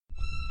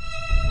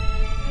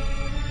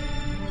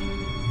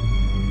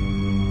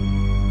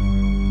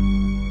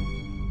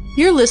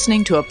You're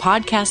listening to a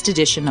podcast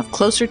edition of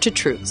Closer to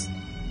Truth.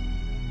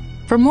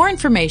 For more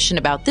information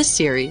about this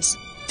series,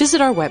 visit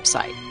our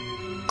website,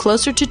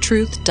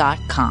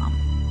 closertotruth.com.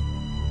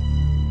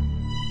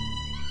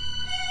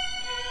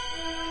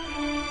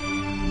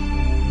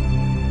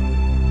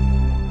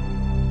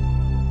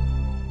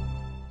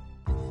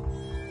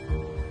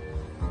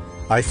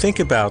 I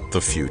think about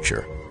the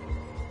future.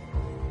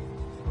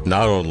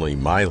 Not only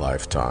my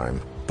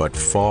lifetime, but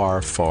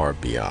far, far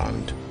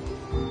beyond.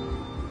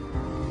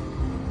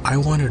 I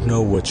want to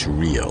know what's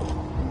real,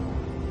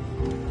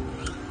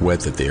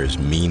 whether there's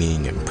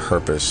meaning and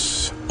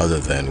purpose other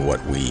than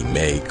what we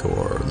make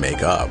or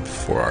make up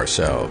for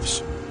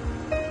ourselves.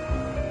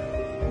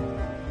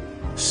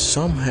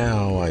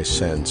 Somehow I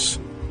sense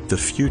the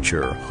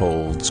future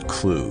holds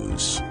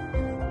clues.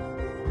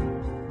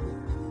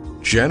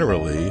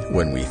 Generally,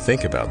 when we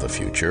think about the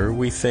future,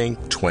 we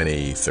think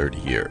 20, 30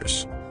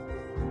 years.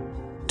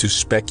 To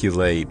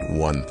speculate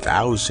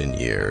 1,000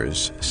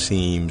 years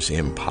seems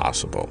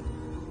impossible.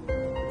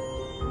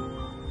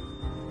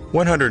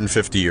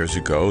 150 years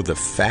ago, the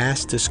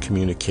fastest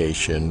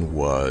communication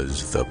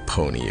was the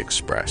Pony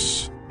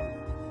Express.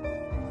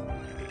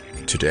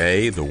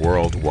 Today, the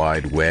World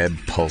Wide Web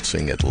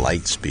pulsing at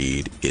light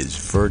speed is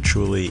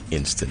virtually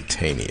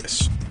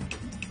instantaneous.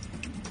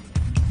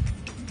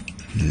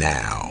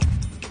 Now,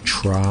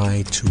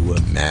 try to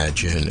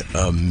imagine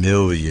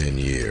 1,000,000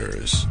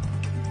 years,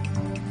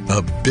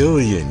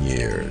 1,000,000,000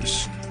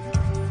 years,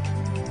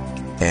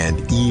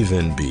 and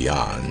even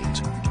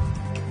beyond.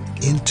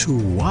 Into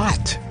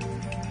what?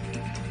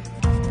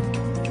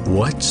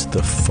 What's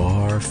the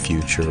far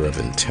future of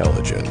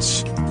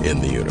intelligence in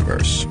the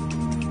universe?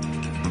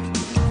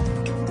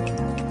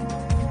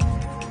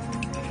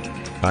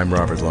 I'm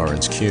Robert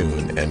Lawrence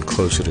Kuhn, and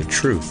Closer to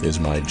Truth is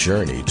my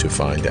journey to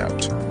find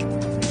out.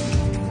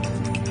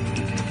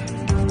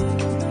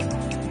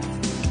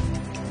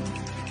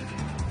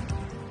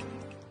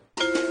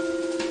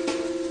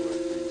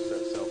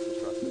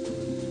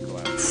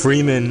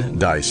 Freeman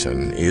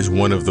Dyson is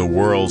one of the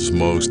world's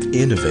most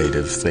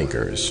innovative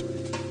thinkers.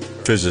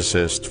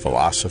 Physicist,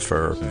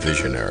 philosopher,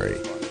 visionary.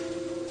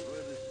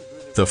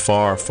 The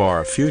far,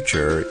 far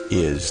future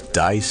is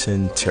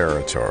Dyson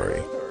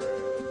territory.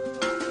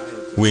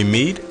 We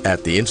meet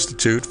at the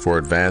Institute for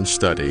Advanced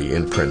Study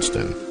in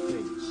Princeton.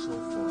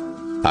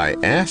 I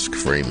ask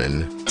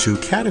Freeman to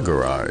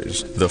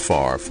categorize the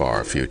far,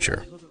 far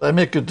future. I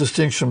make a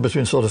distinction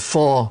between sort of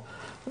four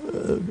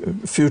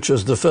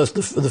futures. The first,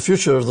 the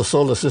future of the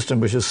solar system,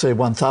 which is, say,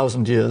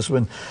 1,000 years,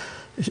 when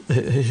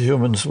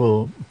humans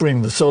will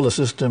bring the solar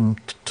system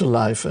to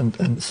life,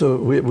 and so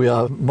we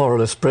are more or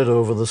less spread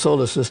over the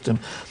solar system.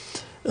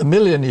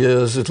 1,000,000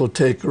 years it'll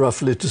take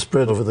roughly to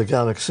spread over the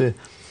galaxy.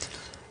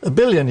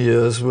 1,000,000,000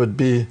 years would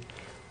be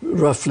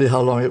roughly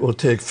how long it will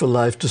take for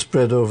life to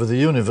spread over the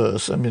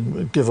universe. I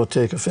mean, give or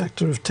take a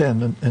factor of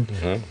 10.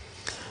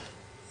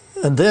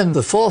 And then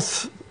the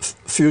fourth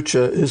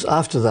future is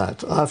after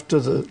that, after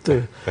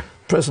the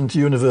present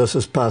universe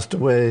has passed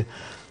away,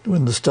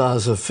 when the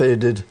stars have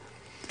faded,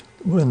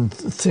 when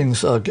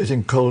things are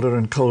getting colder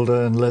and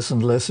colder and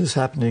less is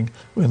happening,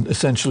 when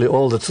essentially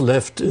all that's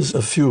left is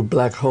a few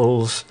black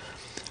holes,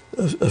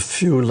 a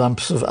few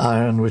lumps of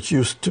iron which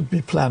used to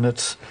be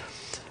planets,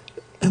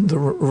 and the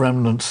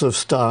remnants of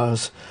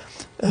stars,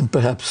 and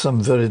perhaps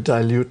some very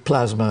dilute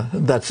plasma,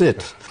 and that's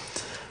it.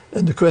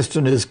 And the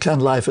question is,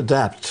 can life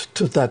adapt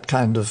to that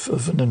kind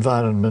of an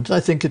environment? I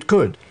think it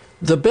could.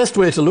 The best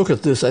way to look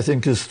at this, I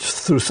think, is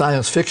through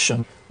science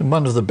fiction. And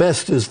one of the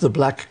best is The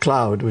Black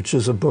Cloud, which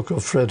is a book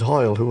of Fred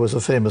Hoyle, who was a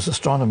famous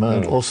astronomer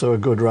and also a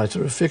good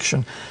writer of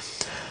fiction.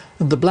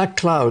 And The Black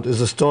Cloud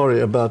is a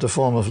story about a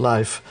form of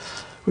life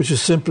which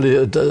is simply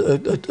a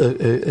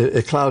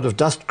cloud of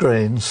dust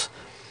grains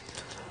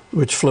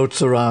which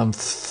floats around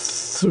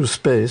through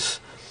space.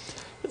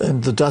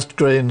 And the dust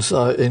grains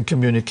are in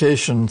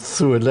communication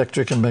through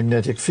electric and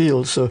magnetic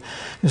fields. So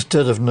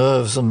instead of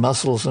nerves and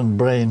muscles and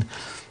brain,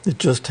 it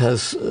just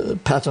has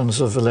patterns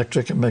of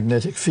electric and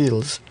magnetic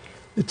fields.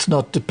 It's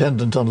not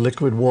dependent on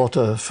liquid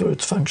water for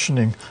its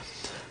functioning.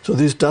 So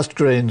these dust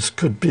grains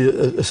could be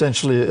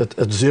essentially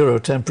at zero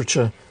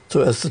temperature.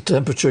 So as the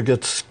temperature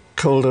gets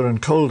colder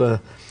and colder,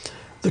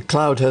 the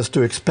cloud has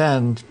to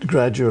expand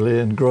gradually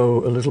and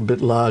grow a little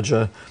bit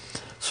larger,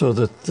 so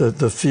that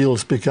the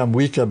fields become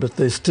weaker, but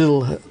they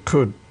still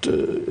could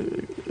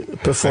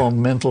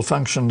perform mental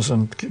functions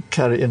and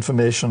carry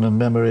information and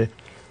memory.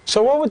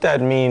 So what would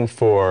that mean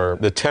for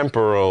the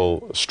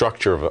temporal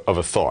structure of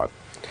a thought?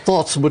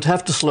 Thoughts would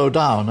have to slow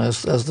down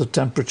as the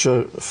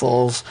temperature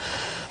falls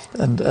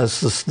and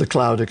as the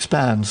cloud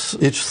expands.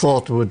 Each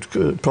thought would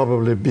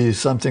probably be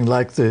something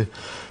like the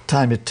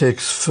time it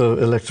takes for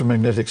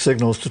electromagnetic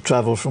signals to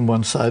travel from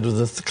one side of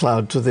the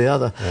cloud to the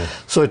other.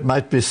 So it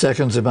might be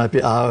seconds, it might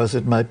be hours,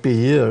 it might be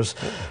years.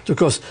 Of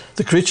course,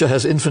 the creature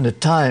has infinite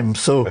time,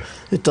 so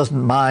it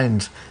doesn't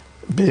mind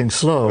being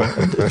slow.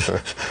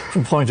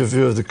 From the point of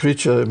view of the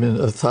creature, I mean,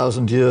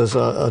 1,000 years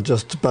are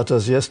just but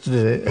as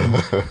yesterday.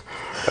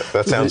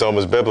 That sounds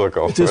almost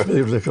biblical. It is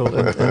biblical.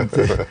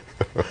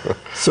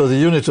 So the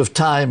unit of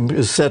time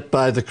is set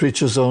by the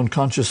creature's own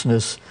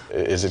consciousness.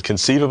 Is it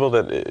conceivable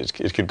that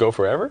it could go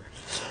forever?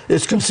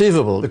 It's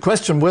conceivable. The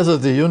question whether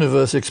the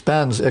universe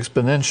expands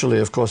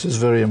exponentially, of course, is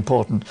very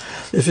important.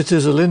 If it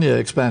is a linear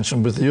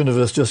expansion with the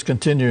universe just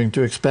continuing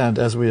to expand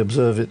as we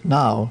observe it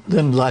now,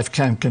 then life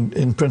can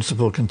in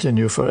principle,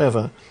 continue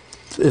forever.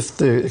 If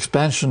the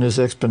expansion is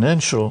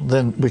exponential,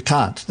 then we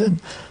can't. Then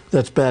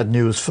that's bad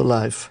news for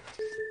life.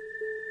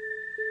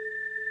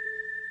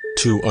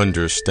 To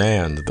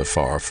understand the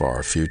far,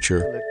 far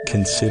future,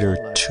 consider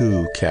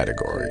two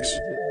categories.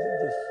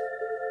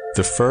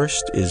 The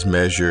first is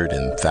measured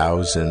in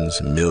thousands,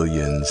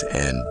 millions,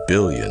 and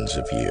billions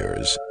of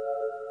years.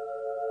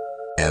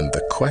 And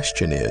the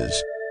question is,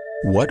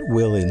 what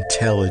will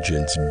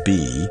intelligence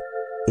be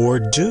or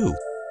do?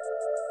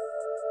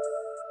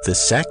 The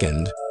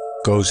second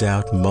goes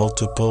out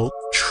multiple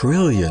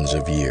trillions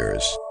of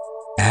years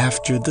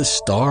after the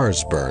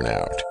stars burn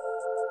out.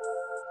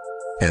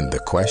 And the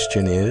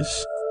question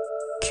is,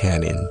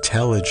 can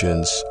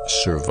intelligence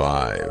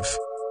survive?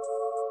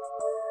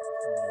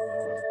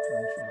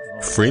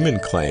 Freeman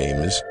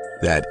claims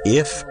that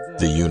if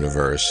the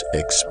universe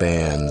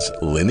expands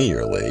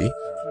linearly,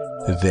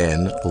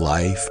 then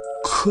life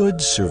could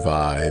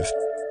survive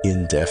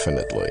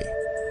indefinitely.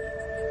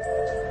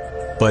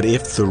 But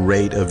if the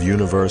rate of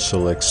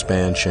universal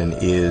expansion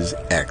is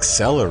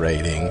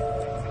accelerating,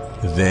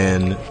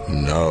 then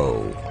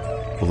no,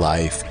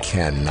 life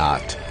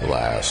cannot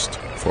last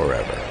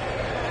forever.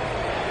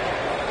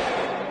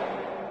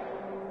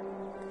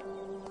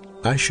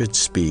 I should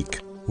speak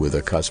with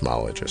a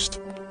cosmologist.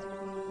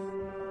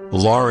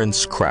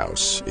 Lawrence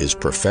Krauss is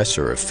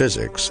professor of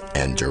physics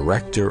and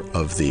director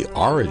of the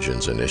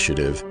Origins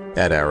Initiative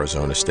at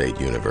Arizona State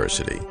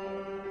University.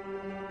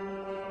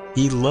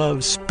 He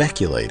loves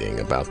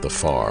speculating about the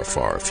far,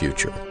 far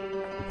future,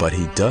 but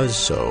he does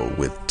so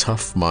with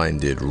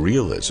tough-minded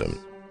realism.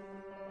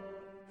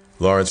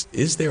 Lawrence,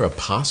 is there a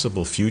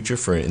possible future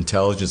for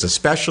intelligence,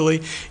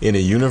 especially in a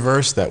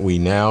universe that we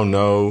now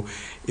know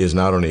is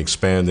not only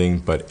expanding,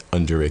 but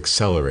under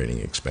accelerating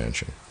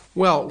expansion?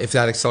 Well, if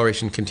that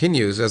acceleration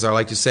continues, as I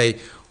like to say,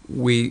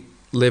 we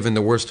live in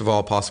the worst of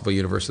all possible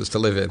universes to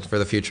live in for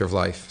the future of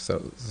life.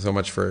 So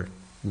much for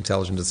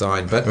intelligent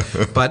design.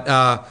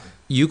 But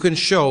you can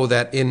show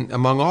that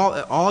among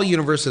all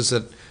universes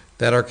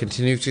that are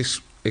continuing to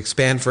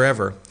expand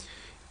forever,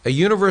 a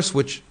universe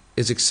which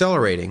is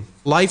accelerating,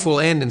 life will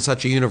end in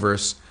such a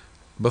universe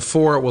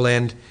before it will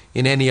end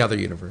in any other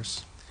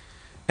universe.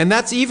 And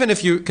that's even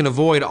if you can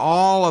avoid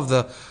all of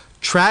the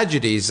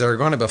tragedies that are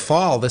going to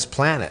befall this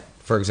planet.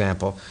 For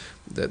example,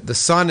 the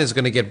sun is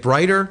going to get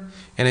brighter,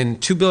 and in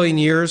 2 billion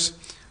years,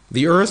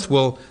 the Earth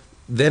will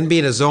then be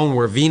in a zone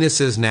where Venus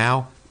is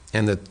now,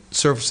 and the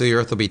surface of the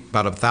Earth will be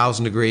about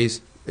 1,000 degrees.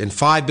 In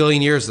 5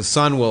 billion years, the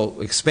sun will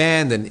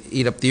expand and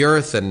eat up the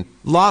Earth, and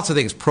lots of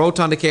things,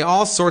 proton decay,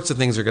 all sorts of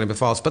things are going to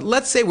befall us. But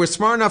let's say we're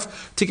smart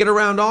enough to get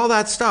around all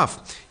that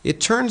stuff. It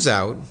turns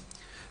out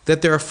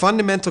that there are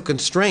fundamental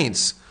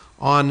constraints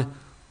on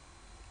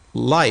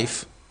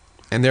life,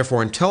 and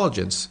therefore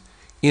intelligence,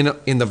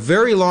 in the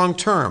very long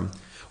term.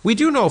 We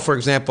do know, for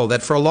example,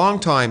 that for a long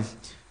time,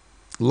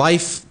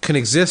 life can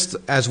exist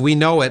as we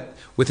know it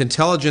with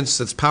intelligence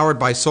that's powered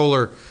by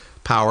solar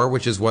power,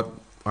 which is what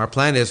our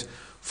planet is,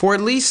 for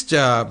at least,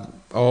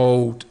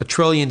 1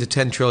 trillion to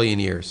 10 trillion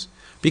years.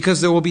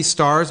 Because there will be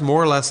stars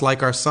more or less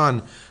like our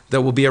sun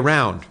that will be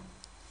around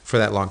for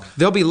that long.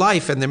 There'll be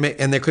life and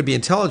there could be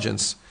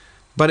intelligence,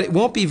 but it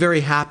won't be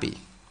very happy,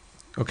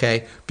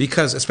 okay?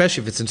 Because,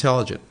 especially if it's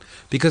intelligent.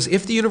 Because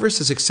if the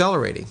universe is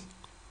accelerating,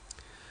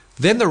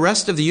 then the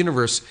rest of the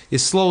universe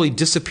is slowly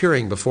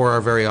disappearing before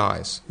our very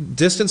eyes.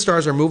 Distant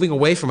stars are moving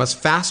away from us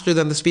faster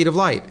than the speed of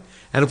light.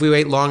 And if we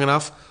wait long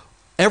enough,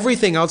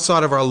 everything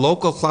outside of our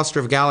local cluster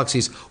of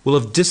galaxies will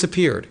have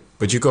disappeared.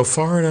 But you go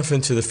far enough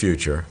into the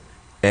future,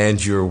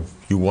 and you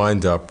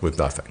wind up with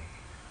nothing.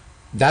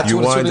 That's you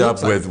what wind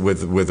up like.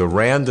 with a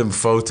random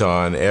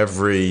photon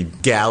every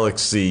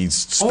galaxy's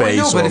space. Oh, I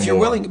know,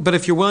 but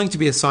if you're willing to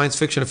be a science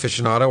fiction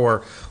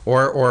aficionado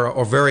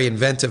or very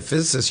inventive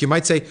physicist, you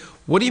might say,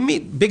 "What do you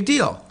mean? Big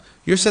deal.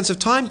 Your sense of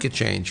time could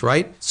change,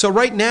 right?" So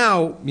right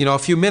now, a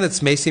few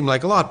minutes may seem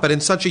like a lot, but in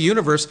such a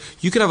universe,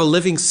 you could have a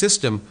living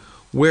system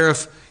where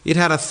if it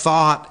had a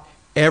thought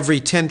every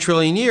 10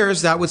 trillion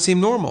years, that would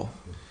seem normal.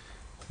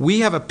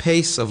 We have a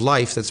pace of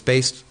life that's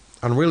based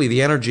on really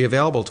the energy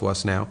available to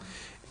us now.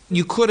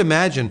 You could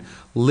imagine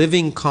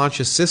living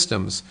conscious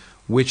systems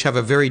which have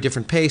a very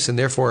different pace and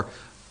therefore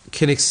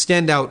can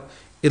extend out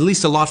at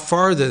least a lot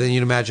farther than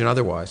you'd imagine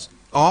otherwise.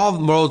 All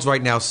modes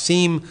right now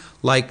seem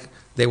like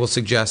they will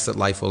suggest that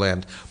life will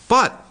end.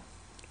 But,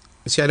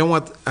 see, I don't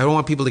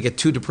want people to get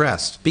too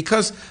depressed,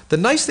 because the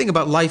nice thing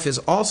about life is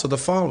also the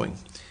following.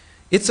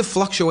 It's a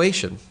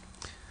fluctuation.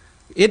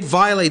 It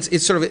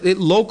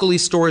locally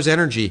stores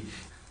energy.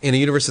 In a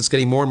universe that's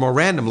getting more and more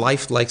random,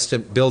 life likes to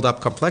build up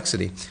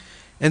complexity.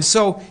 And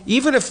so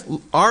even if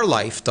our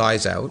life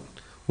dies out,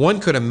 one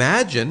could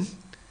imagine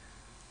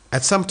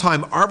at some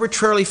time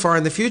arbitrarily far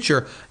in the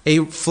future,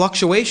 a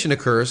fluctuation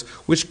occurs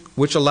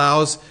which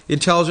allows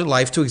intelligent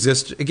life to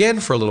exist again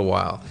for a little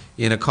while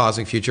in a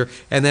cosmic future,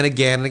 and then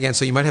again and again.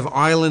 So you might have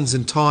islands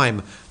in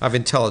time of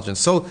intelligence.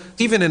 So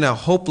even in a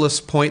hopeless,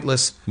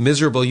 pointless,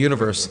 miserable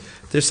universe,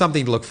 there's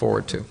something to look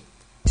forward to.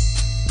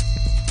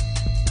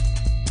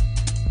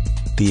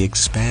 The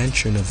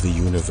expansion of the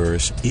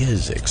universe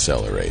is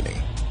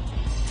accelerating.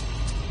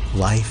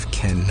 Life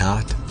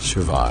cannot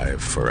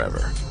survive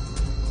forever.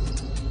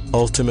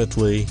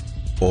 Ultimately,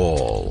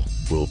 all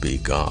will be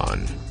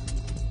gone.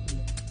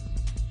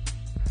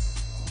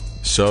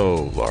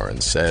 So,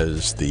 Lawrence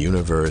says, the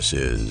universe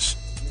is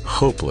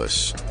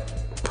hopeless,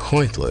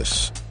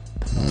 pointless,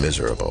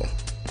 miserable.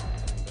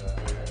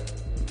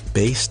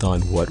 Based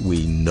on what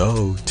we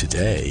know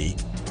today,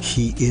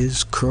 he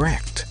is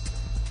correct.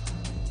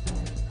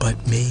 But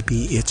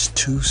maybe it's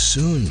too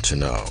soon to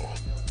know.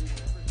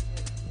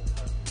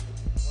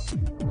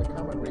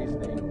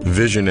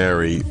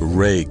 Visionary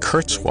Ray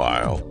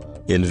Kurzweil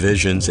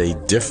envisions a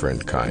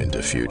different kind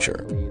of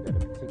future.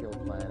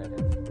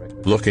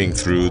 Looking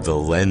through the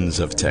lens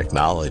of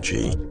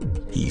technology,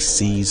 he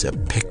sees a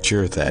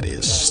picture that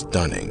is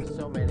stunning.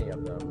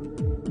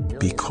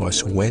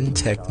 Because when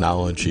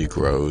technology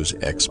grows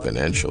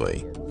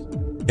exponentially,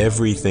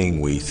 everything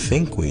we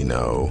think we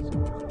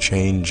know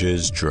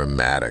changes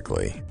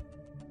dramatically.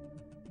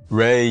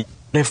 Ray,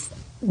 if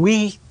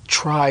we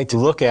try to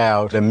look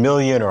out 1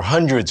 million or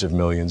hundreds of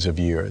millions of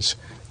years,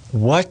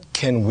 what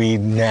can we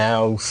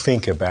now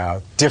think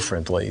about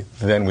differently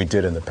than we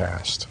did in the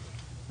past?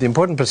 The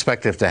important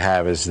perspective to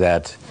have is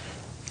that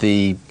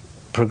the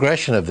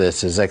progression of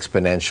this is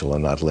exponential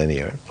and not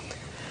linear.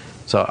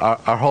 So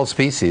our whole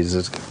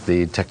species,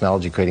 the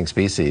technology-creating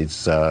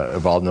species,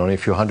 evolved in only a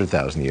few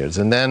 100,000 years.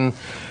 And then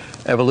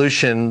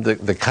evolution,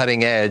 the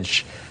cutting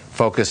edge,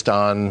 focused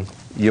on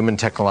human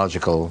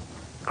technological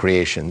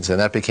creations, and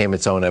that became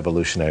its own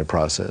evolutionary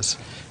process.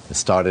 It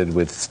started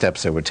with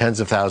steps that were tens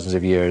of thousands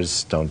of years,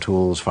 stone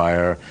tools,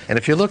 fire. And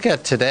if you look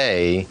at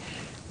today,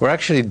 we're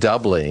actually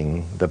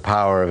doubling the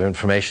power of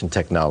information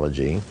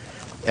technology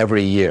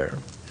every year.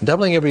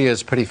 Doubling every year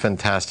is pretty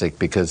fantastic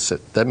because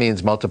that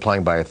means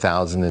multiplying by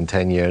 1,000 in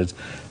 10 years,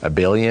 1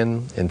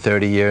 billion in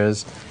 30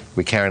 years.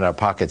 We carry in our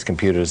pockets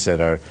computers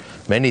that are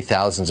many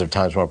thousands of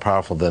times more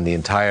powerful than the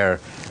entire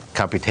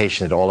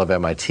computation that all of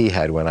MIT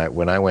had when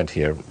I went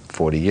here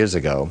 40 years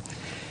ago.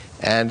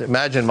 And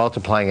imagine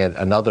multiplying it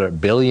another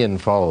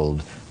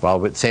billion-fold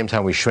while at the same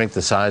time we shrink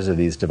the size of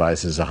these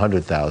devices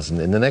 100,000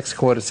 in the next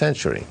quarter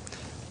century.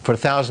 For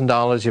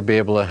 $1,000, you'll be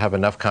able to have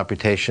enough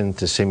computation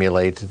to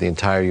simulate the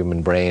entire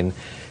human brain.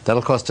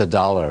 That'll cost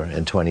 $1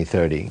 in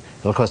 2030.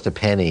 It'll cost a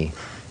penny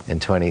in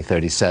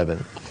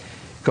 2037.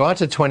 Go on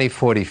to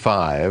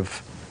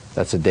 2045.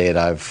 That's a date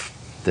I've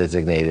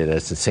designated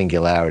as the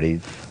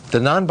singularity. The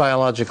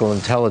non-biological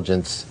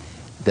intelligence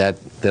that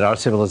our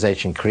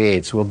civilization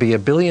creates will be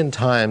 1 billion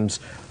times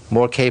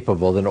more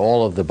capable than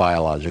all of the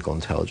biological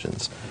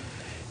intelligence.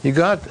 You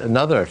got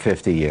another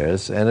 50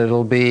 years, and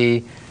it'll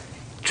be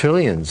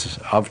trillions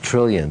of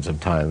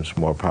times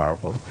more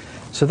powerful.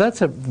 So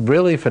that's a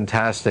really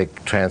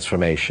fantastic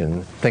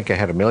transformation. Think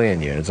ahead 1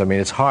 million years. I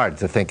mean, it's hard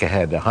to think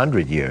ahead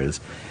 100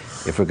 years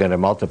if we're going to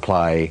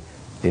multiply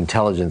the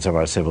intelligence of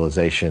our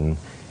civilization,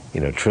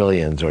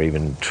 trillions or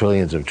even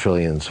trillions of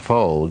trillions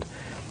fold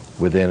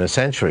within a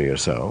century or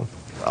so.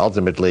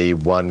 Ultimately,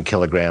 1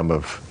 kilogram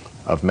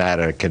of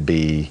matter could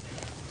be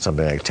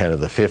something like 10 to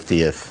the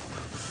 50th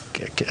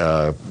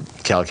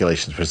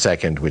calculations per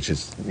second, which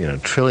is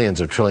trillions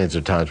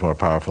of times more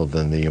powerful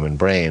than the human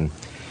brain.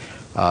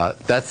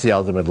 That's the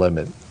ultimate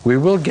limit. We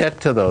will get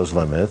to those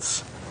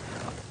limits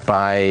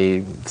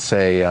by,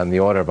 say, on the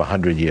order of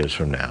 100 years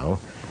from now,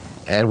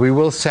 and we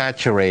will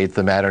saturate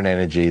the matter and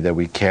energy that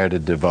we care to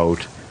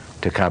devote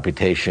to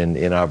computation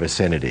in our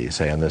vicinity,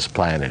 say on this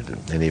planet,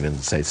 and even,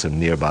 say, some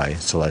nearby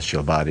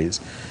celestial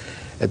bodies.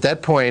 At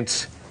that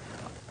point,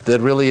 there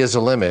really is a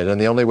limit, and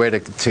the only way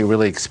to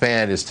really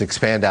expand is to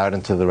expand out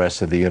into the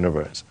rest of the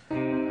universe.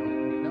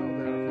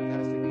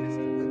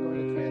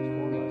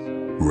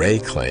 Ray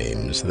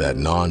claims that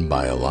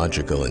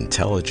non-biological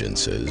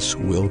intelligences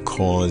will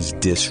cause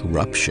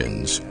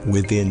disruptions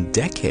within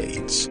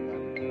decades.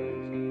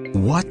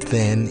 What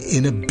then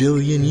in 1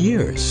 billion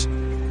years?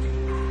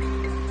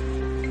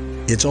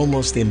 It's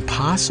almost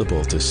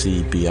impossible to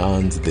see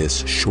beyond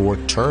this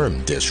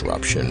short-term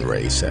disruption,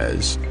 Ray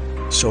says.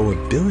 So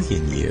 1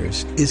 billion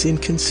years is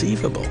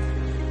inconceivable.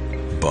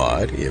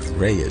 But if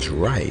Ray is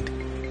right,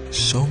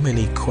 so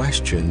many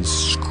questions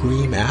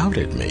scream out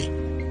at me.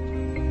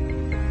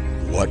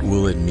 What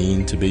will it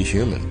mean to be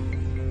human?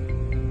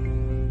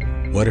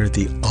 What are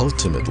the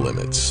ultimate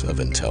limits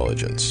of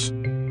intelligence?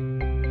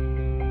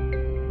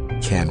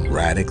 Can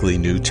radically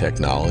new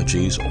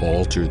technologies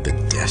alter the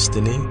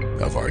destiny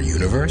of our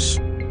universe?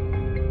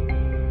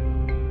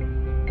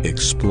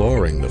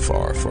 Exploring the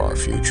far, far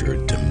future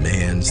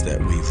demands that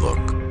we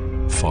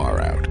look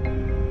far out.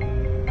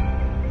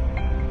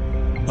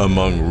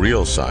 Among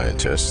real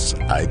scientists,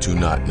 I do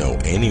not know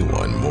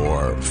anyone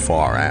more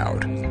far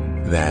out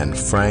than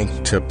Frank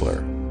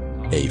Tipler,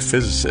 a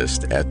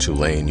physicist at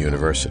Tulane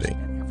University.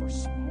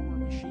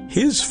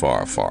 His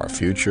far, far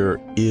future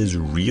is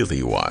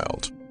really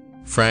wild.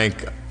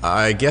 Frank,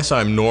 I guess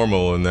I'm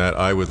normal in that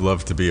I would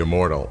love to be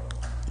immortal.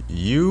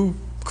 You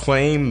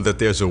claim that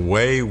there's a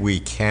way we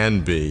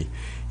can be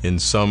in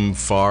some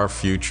far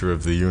future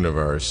of the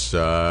universe.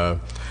 Are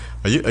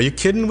you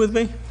kidding with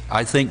me?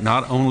 I think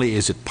not only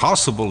is it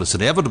possible, it's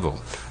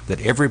inevitable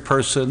that every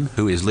person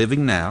who is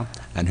living now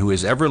and who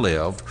has ever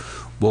lived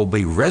will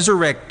be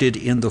resurrected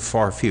in the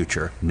far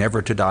future,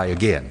 never to die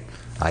again,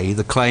 i.e.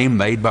 the claim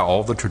made by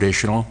all the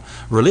traditional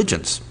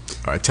religions.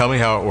 All right, tell me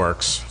how it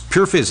works.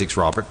 Pure physics,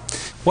 Robert.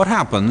 What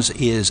happens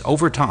is,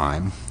 over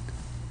time,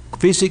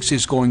 physics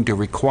is going to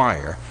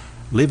require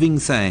living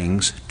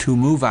things to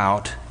move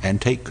out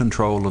and take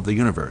control of the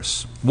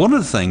universe. One of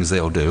the things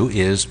they'll do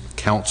is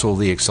counsel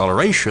the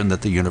acceleration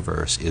that the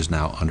universe is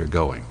now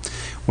undergoing.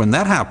 When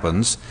that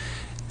happens,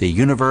 the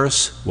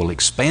universe will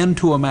expand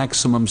to a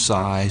maximum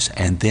size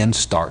and then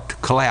start to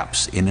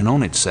collapse in and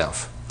on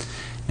itself.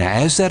 Now,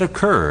 as that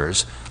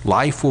occurs,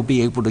 life will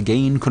be able to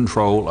gain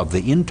control of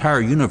the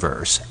entire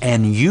universe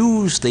and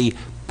use the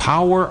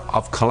power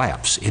of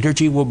collapse.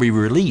 Energy will be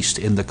released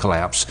in the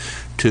collapse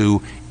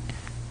to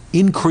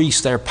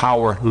increase their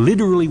power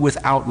literally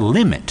without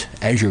limit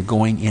as you're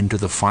going into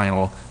the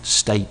final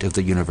state of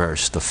the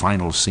universe, the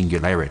final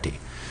singularity.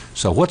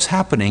 So what's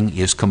happening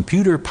is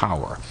computer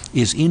power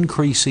is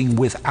increasing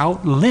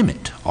without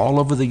limit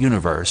all over the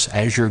universe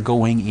as you're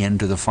going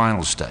into the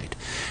final state.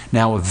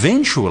 Now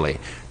eventually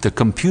the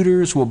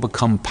computers will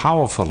become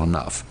powerful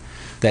enough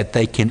that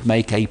they can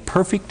make a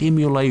perfect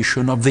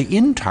emulation of the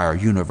entire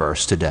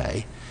universe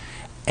today,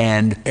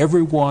 and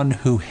everyone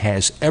who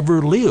has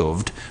ever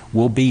lived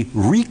will be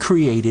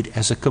recreated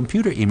as a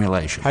computer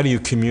emulation. How do you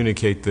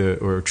communicate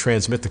or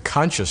transmit the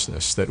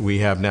consciousness that we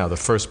have now, the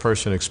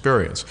first-person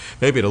experience?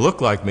 Maybe it'll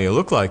look like me, it'll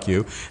look like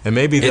you, and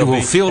maybe it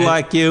will feel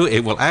like you,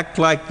 it will act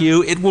like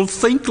you, it will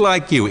think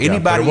like you.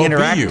 Anybody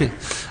interacting,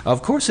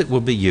 of course it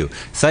will be you.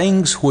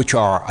 Things which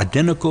are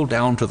identical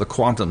down to the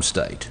quantum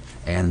state.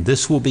 And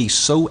this will be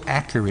so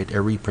accurate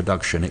a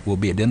reproduction, it will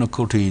be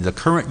identical to the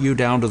current you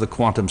down to the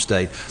quantum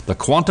state. The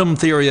quantum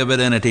theory of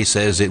identity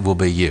says it will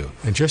be you.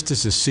 And just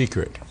as a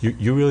secret,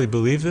 you really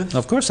believe this?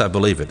 Of course I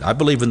believe it. I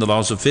believe in the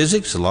laws of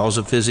physics. The laws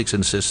of physics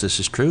insist this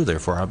is true,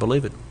 therefore I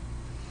believe it.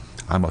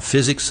 I'm a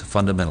physics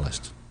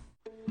fundamentalist.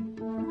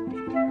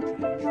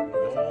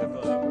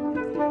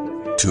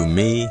 To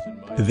me,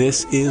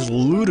 this is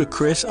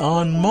ludicrous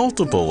on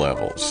multiple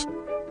levels.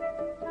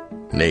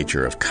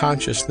 Nature of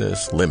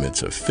consciousness,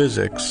 limits of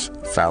physics,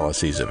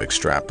 fallacies of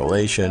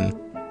extrapolation.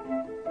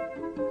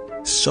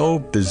 So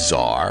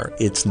bizarre,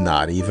 it's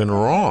not even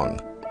wrong.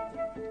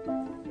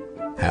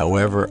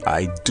 However,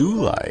 I do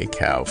like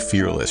how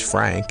Fearless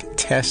Frank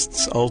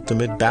tests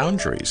ultimate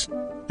boundaries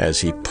as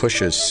he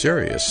pushes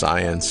serious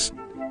science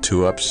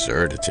to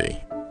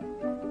absurdity.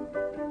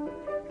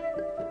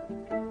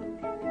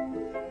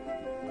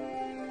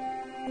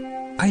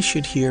 I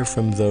should hear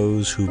from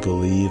those who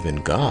believe in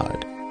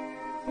God.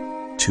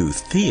 To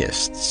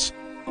theists,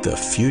 the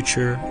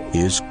future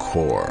is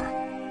core.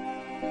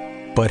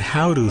 But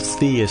how do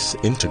theists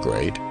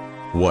integrate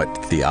what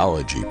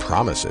theology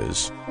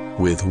promises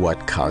with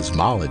what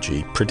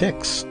cosmology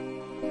predicts?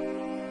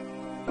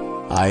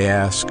 I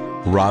ask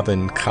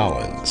Robin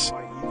Collins,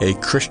 a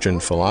Christian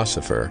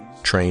philosopher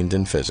trained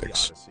in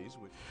physics.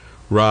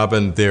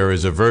 Robin, there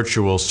is a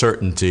virtual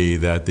certainty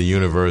that the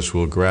universe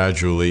will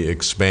gradually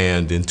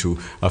expand into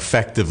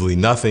effectively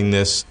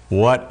nothingness.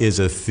 What is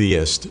a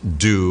theist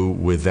do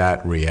with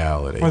that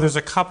reality? Well, there's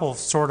a couple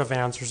sort of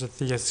answers a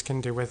theist can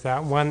do with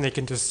that. One, they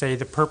can just say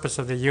the purpose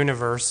of the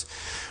universe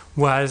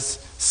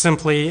was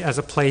simply as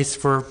a place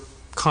for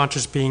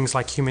conscious beings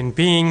like human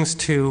beings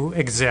to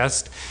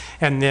exist,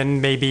 and then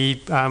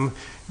maybe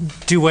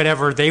do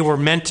whatever they were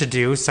meant to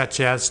do, such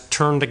as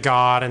turn to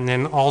God, and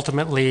then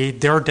ultimately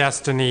their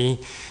destiny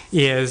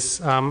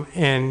is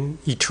in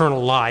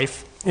eternal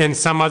life in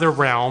some other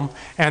realm,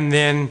 and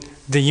then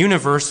the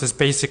universe has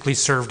basically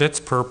served its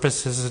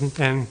purposes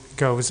and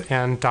goes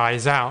and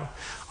dies out.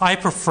 I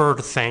prefer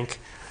to think,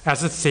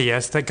 as a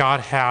theist, that God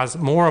has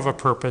more of a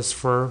purpose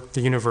for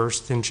the universe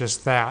than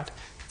just that.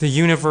 The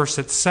universe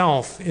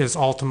itself is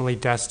ultimately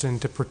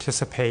destined to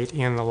participate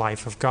in the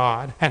life of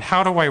God. And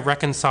how do I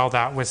reconcile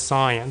that with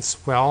science?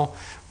 Well,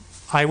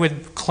 I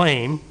would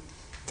claim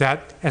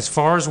that as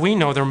far as we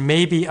know, there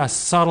may be a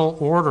subtle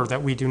order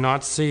that we do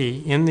not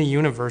see in the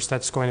universe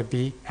that's going to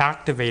be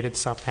activated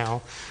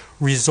somehow,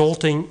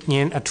 resulting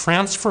in a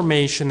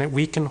transformation that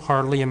we can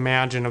hardly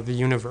imagine of the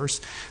universe.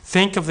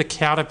 Think of the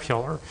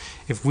caterpillar.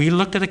 If we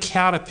looked at a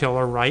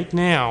caterpillar right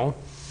now,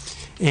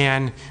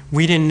 and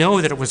we didn't know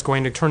that it was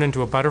going to turn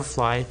into a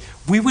butterfly,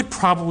 we would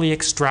probably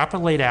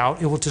extrapolate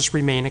out it will just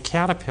remain a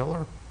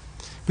caterpillar.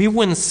 We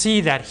wouldn't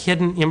see that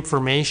hidden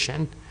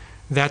information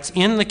that's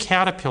in the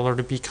caterpillar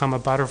to become a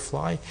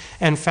butterfly.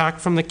 In fact,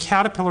 from the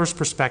caterpillar's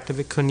perspective,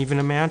 it couldn't even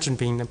imagine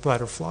being a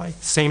butterfly.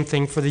 Same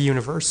thing for the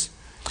universe.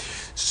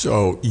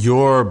 So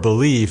your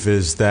belief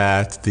is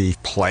that the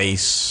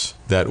place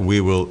that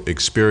we will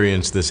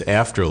experience this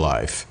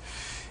afterlife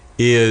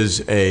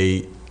is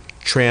a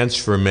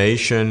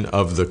transformation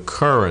of the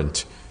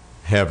current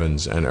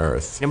heavens and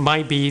earth. It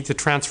might be the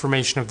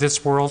transformation of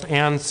this world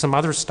and some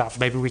other stuff.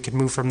 Maybe we could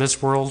move from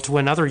this world to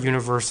another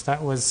universe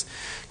that was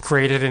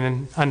created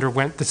and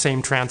underwent the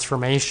same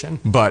transformation.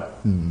 But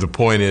the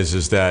point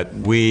is that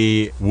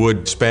we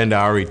would spend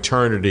our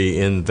eternity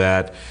in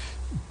that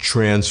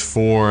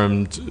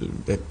transformed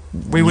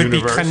We would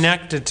universe. be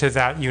connected to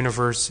that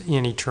universe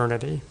in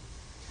eternity.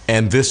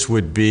 And this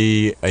would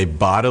be a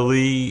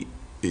bodily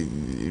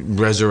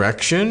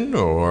resurrection,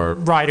 or?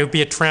 Right, it would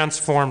be a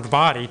transformed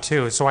body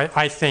too. So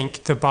I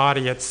think the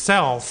body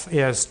itself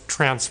is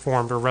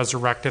transformed or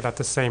resurrected at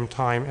the same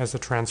time as the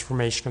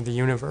transformation of the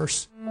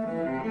universe.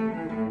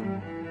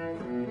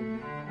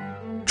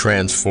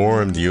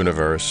 Transformed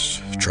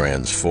universe,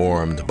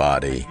 transformed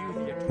body.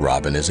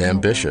 Robin is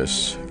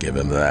ambitious, give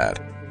him that.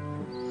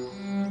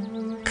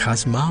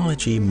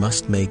 Cosmology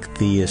must make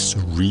theists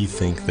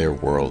rethink their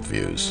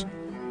worldviews.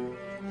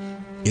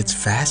 It's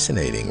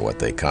fascinating what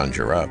they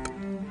conjure up.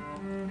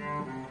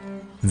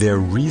 Their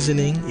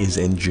reasoning is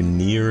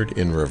engineered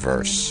in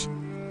reverse.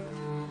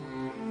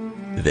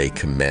 They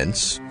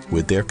commence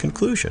with their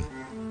conclusion,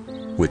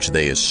 which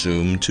they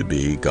assume to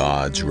be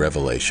God's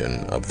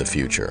revelation of the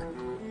future.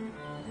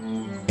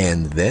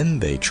 And then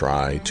they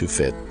try to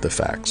fit the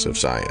facts of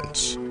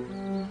science.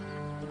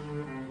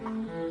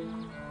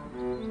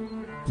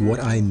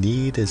 What I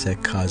need is a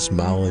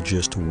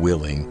cosmologist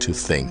willing to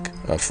think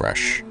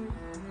afresh.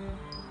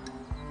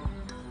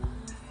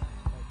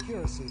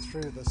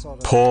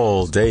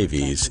 Paul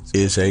Davies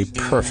is a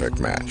perfect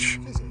match.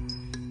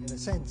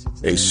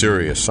 A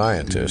serious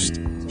scientist,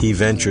 he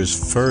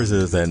ventures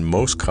further than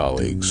most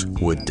colleagues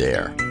would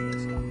dare.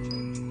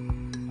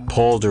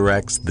 Paul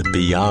directs the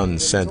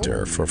Beyond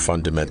Center for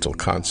Fundamental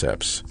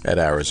Concepts at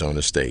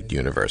Arizona State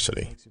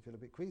University.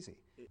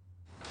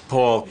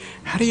 Paul,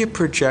 how do you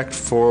project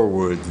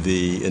forward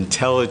the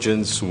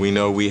intelligence we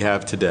know we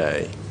have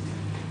today?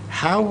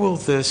 How will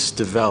this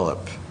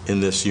develop in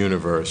this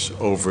universe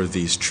over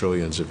these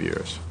trillions of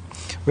years?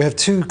 We have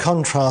two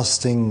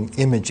contrasting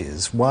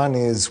images. One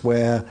is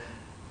where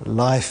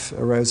life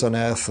arose on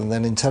Earth and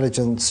then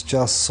intelligence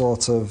just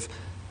sort of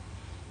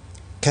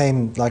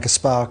came like a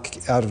spark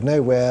out of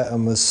nowhere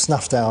and was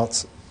snuffed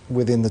out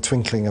within the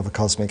twinkling of a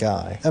cosmic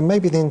eye. And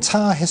maybe the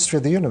entire history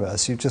of the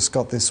universe, you've just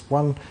got this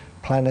one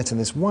planet and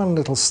this one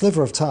little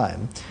sliver of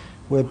time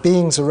where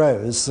beings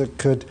arose that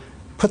could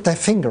put their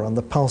finger on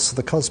the pulse of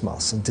the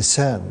cosmos and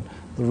discern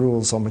the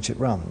rules on which it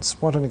runs.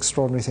 What an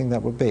extraordinary thing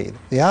that would be.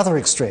 The other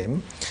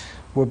extreme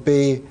would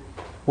be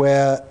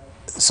where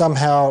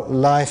somehow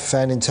life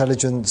and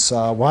intelligence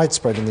are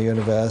widespread in the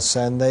universe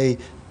and they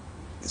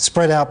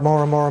spread out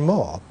more and more and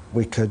more.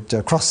 We could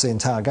cross the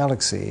entire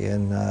galaxy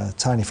in a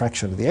tiny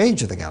fraction of the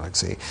age of the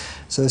galaxy.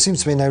 So there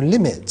seems to be no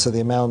limit to the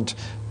amount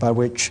by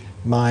which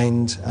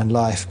mind and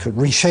life could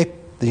reshape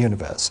the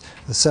universe.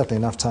 There's certainly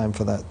enough time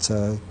for that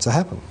to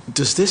happen.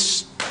 Does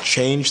this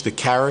change the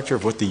character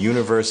of what the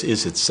universe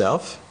is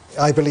itself?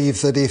 I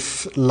believe that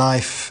if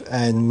life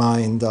and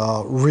mind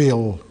are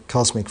real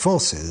cosmic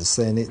forces,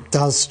 then it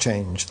does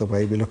change the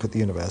way we look at the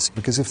universe.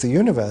 Because if the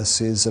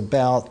universe is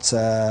about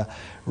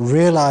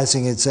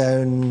realizing its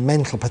own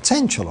mental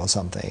potential or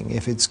something,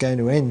 if it's going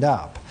to end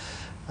up,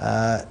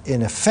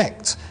 in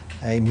effect,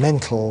 a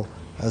mental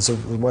as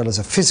well as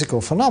a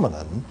physical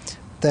phenomenon,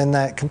 then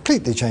that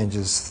completely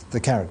changes the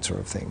character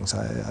of things.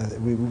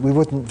 We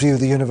wouldn't view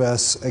the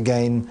universe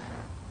again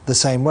the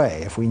same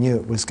way if we knew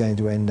it was going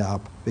to end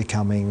up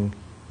becoming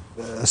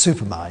a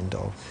supermind.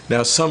 Or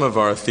Now, some of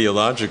our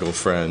theological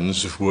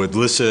friends would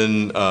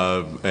listen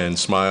and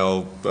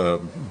smile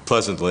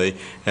pleasantly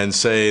and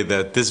say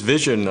that this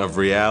vision of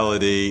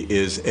reality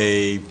is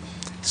a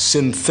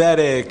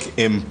synthetic,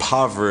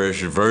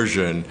 impoverished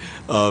version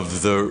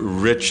of the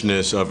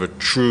richness of a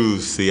true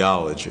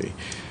theology.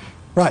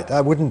 Right,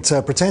 I wouldn't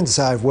pretend to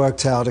say I've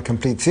worked out a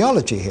complete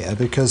theology here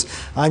because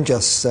I'm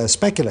just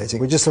speculating.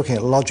 We're just looking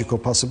at logical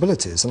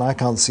possibilities and I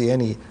can't see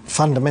any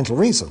fundamental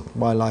reason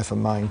why life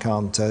and mind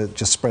can't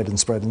just spread and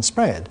spread and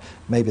spread.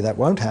 Maybe that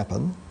won't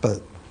happen,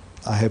 but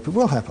I hope it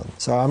will happen.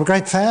 So I'm a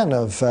great fan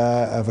of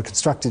a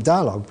constructive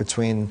dialogue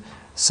between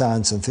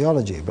science and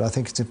theology, but I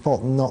think it's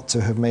important not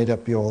to have made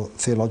up your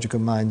theological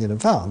mind in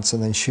advance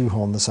and then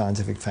shoehorn the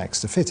scientific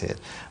facts to fit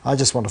it. I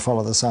just want to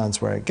follow the science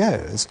where it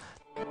goes.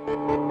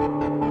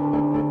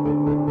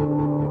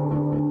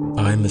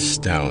 I'm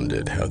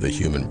astounded how the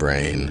human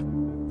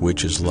brain,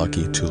 which is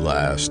lucky to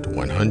last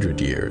 100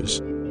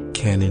 years,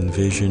 can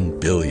envision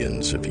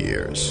billions of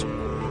years.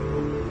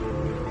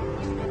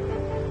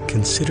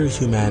 Consider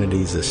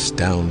humanity's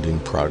astounding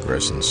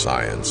progress in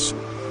science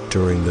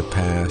during the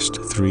past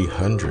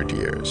 300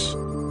 years.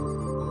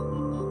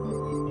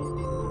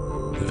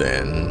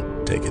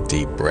 Then take a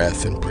deep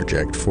breath and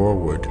project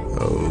forward,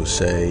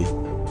 say,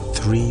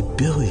 3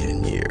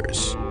 billion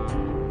years.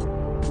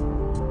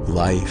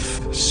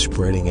 Life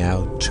spreading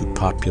out to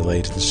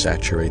populate and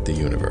saturate the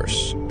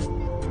universe.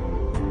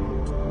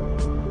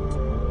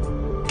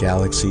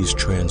 galaxies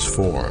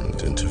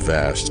transformed into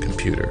vast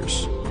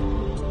computers.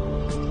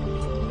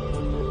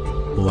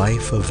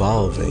 Life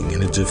evolving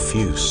in a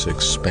diffuse,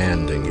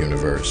 expanding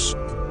universe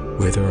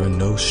where there are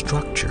no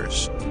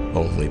structures,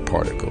 only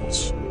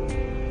particles.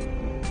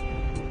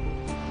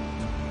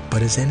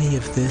 But is any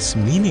of this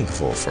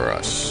meaningful for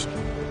us?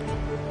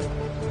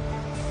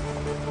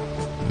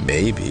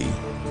 Maybe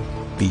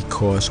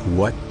because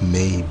what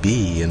may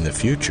be in the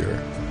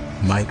future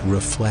might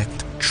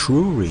reflect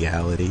true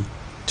reality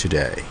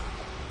today.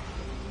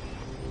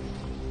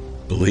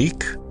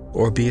 Bleak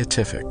or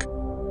beatific,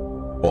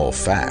 all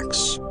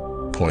facts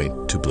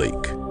point to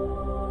bleak.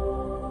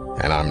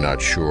 And I'm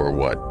not sure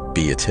what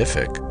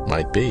beatific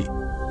might be.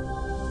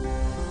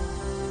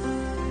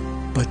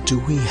 But do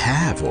we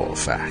have all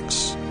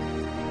facts?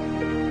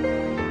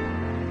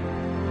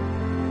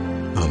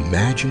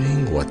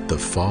 Imagining what the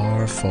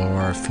far,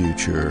 far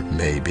future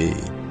may be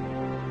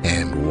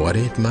and what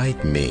it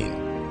might mean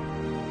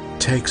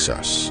takes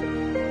us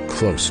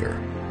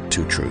closer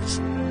to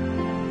truth.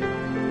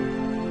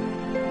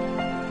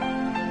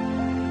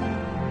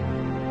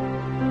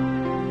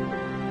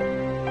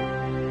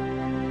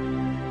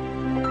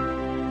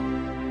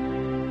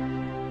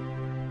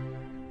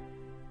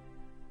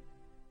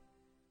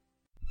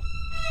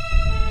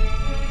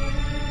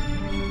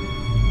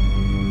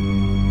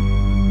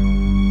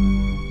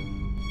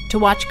 To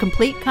watch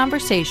complete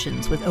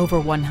conversations with over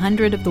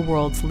 100 of the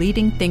world's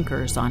leading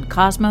thinkers on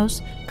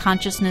cosmos,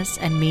 consciousness,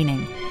 and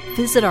meaning,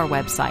 visit our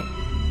website,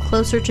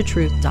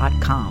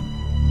 closertotruth.com.